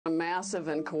massive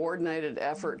and coordinated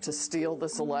effort to steal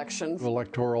this election.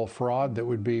 Electoral fraud that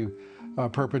would be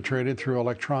perpetrated through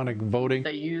electronic voting.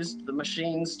 They used the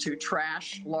machines to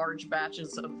trash large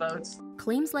batches of votes.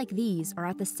 Claims like these are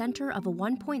at the center of a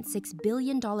 $1.6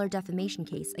 billion defamation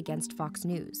case against Fox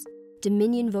News.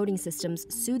 Dominion Voting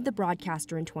Systems sued the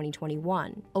broadcaster in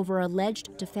 2021 over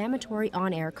alleged defamatory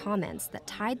on-air comments that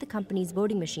tied the company's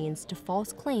voting machines to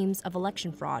false claims of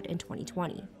election fraud in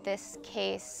 2020. This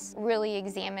case really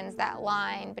examines that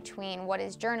line between what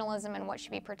is journalism and what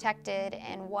should be protected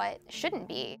and what shouldn't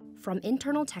be. From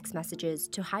internal text messages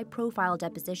to high-profile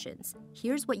depositions,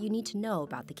 here's what you need to know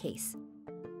about the case.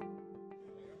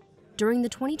 During the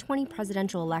 2020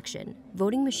 presidential election,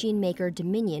 voting machine maker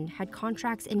Dominion had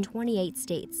contracts in 28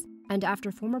 states. And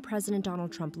after former President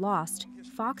Donald Trump lost,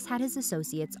 Fox had his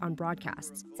associates on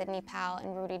broadcasts. Sidney Powell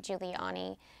and Rudy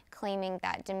Giuliani claiming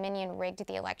that Dominion rigged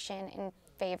the election in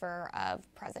favor of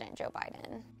President Joe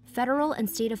Biden. Federal and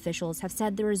state officials have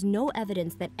said there is no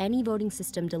evidence that any voting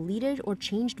system deleted or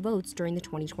changed votes during the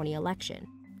 2020 election.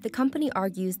 The company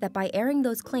argues that by airing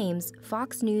those claims,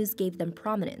 Fox News gave them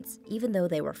prominence, even though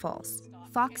they were false.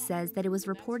 Fox says that it was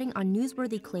reporting on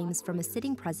newsworthy claims from a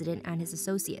sitting president and his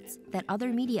associates that other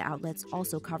media outlets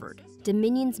also covered.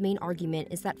 Dominion's main argument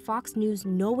is that Fox News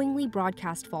knowingly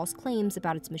broadcast false claims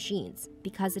about its machines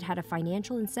because it had a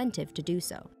financial incentive to do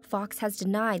so. Fox has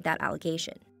denied that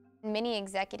allegation. Many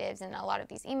executives in a lot of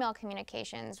these email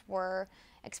communications were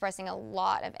expressing a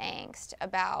lot of angst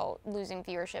about losing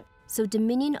viewership. So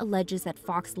Dominion alleges that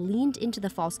Fox leaned into the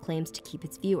false claims to keep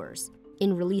its viewers.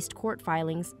 In released court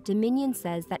filings, Dominion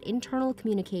says that internal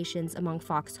communications among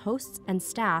Fox hosts and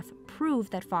staff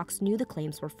prove that Fox knew the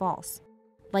claims were false.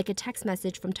 Like a text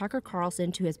message from Tucker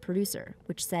Carlson to his producer,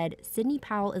 which said, "Sidney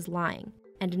Powell is lying,"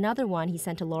 and another one he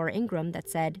sent to Laura Ingraham that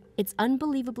said, "It's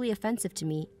unbelievably offensive to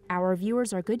me. Our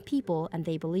viewers are good people and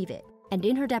they believe it." And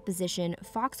in her deposition,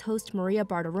 Fox host Maria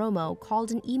Bartiromo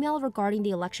called an email regarding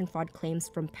the election fraud claims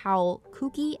from Powell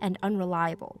kooky and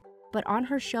unreliable. But on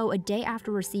her show a day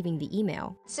after receiving the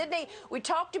email, Sidney, we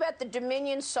talked about the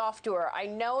Dominion software. I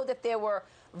know that there were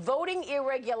voting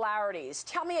irregularities.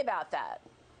 Tell me about that.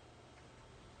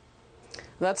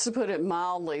 That's to put it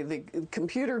mildly. The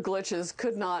computer glitches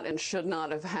could not and should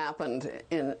not have happened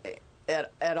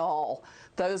at all.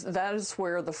 That is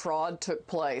where the fraud took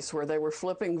place, where they were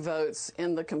flipping votes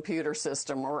in the computer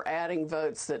system or adding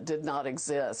votes that did not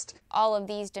exist. All of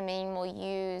these Dominion will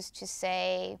use to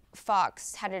say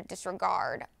Fox had a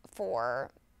disregard for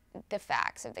the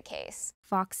facts of the case.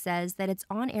 Fox says that its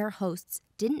on-air hosts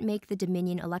didn't make the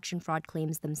Dominion election fraud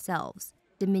claims themselves.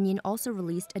 Dominion also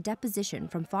released a deposition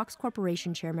from Fox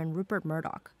Corporation Chairman Rupert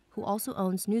Murdoch, who also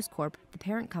owns News Corp, the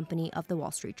parent company of the Wall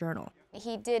Street Journal.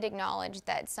 He did acknowledge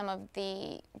that some of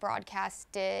the broadcasts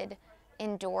did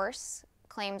endorse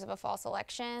claims of a false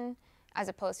election, as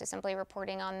opposed to simply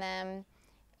reporting on them,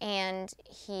 and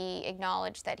he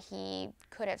acknowledged that he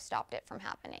could have stopped it from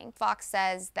happening. Fox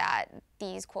says that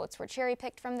these quotes were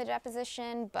cherry-picked from the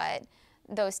deposition, but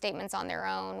those statements on their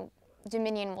own,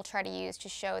 Dominion will try to use to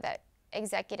show that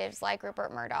executives like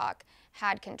Rupert Murdoch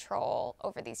had control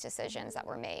over these decisions that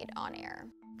were made on air.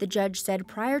 The judge said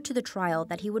prior to the trial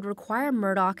that he would require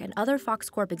Murdoch and other Fox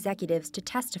Corp executives to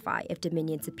testify if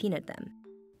Dominion subpoenaed them.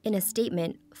 In a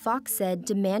statement, Fox said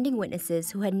demanding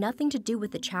witnesses who had nothing to do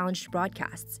with the challenged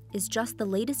broadcasts is just the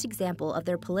latest example of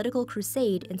their political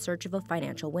crusade in search of a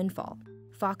financial windfall.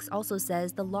 Fox also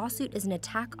says the lawsuit is an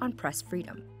attack on press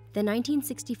freedom. The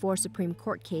 1964 Supreme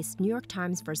Court case New York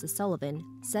Times v. Sullivan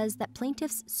says that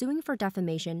plaintiffs suing for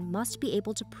defamation must be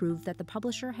able to prove that the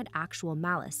publisher had actual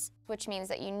malice. Which means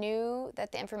that you knew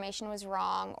that the information was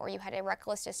wrong or you had a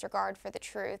reckless disregard for the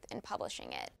truth in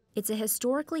publishing it. It's a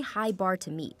historically high bar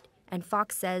to meet, and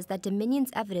Fox says that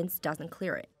Dominion's evidence doesn't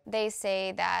clear it. They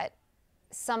say that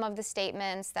some of the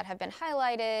statements that have been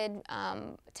highlighted,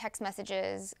 text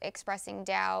messages expressing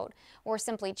doubt, were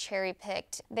simply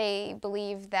cherry-picked. They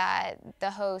believe that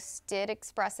the host did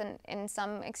express, in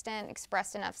some extent,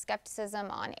 expressed enough skepticism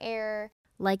on air.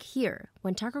 Like here,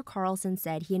 when Tucker Carlson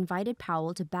said he invited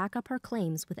Powell to back up her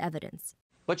claims with evidence.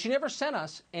 But she never sent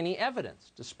us any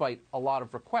evidence, despite a lot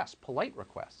of requests, polite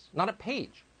requests, not a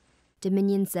page.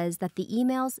 Dominion says that the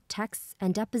emails, texts,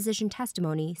 and deposition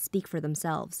testimony speak for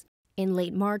themselves. In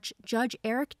late March, Judge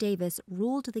Eric Davis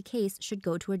ruled the case should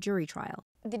go to a jury trial.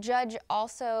 The judge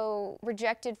also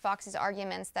rejected Fox's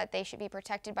arguments that they should be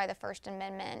protected by the First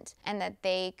Amendment and that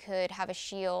they could have a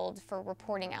shield for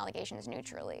reporting allegations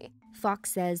neutrally.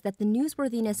 Fox says that the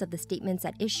newsworthiness of the statements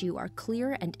at issue are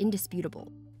clear and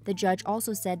indisputable. The judge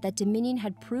also said that Dominion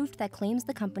had proved that claims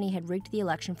the company had rigged the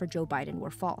election for Joe Biden were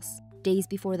false. Days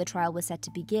before the trial was set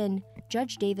to begin,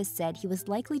 Judge Davis said he was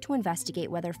likely to investigate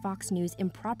whether Fox News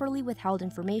improperly withheld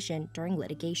information during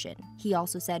litigation. He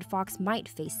also said Fox might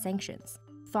face sanctions.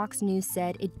 Fox News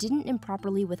said it didn't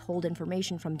improperly withhold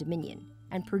information from Dominion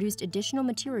and produced additional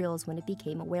materials when it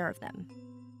became aware of them.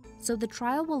 So the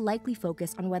trial will likely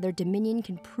focus on whether Dominion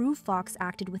can prove Fox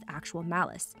acted with actual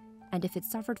malice, and if it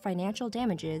suffered financial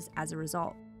damages as a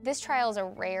result. This trial is a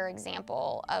rare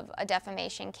example of a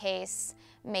defamation case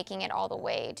making it all the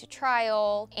way to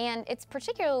trial, and it's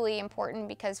particularly important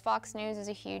because Fox News is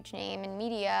a huge name in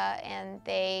media and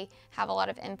they have a lot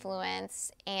of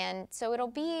influence, and so it'll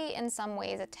be in some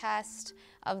ways a test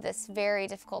of this very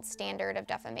difficult standard of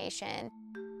defamation.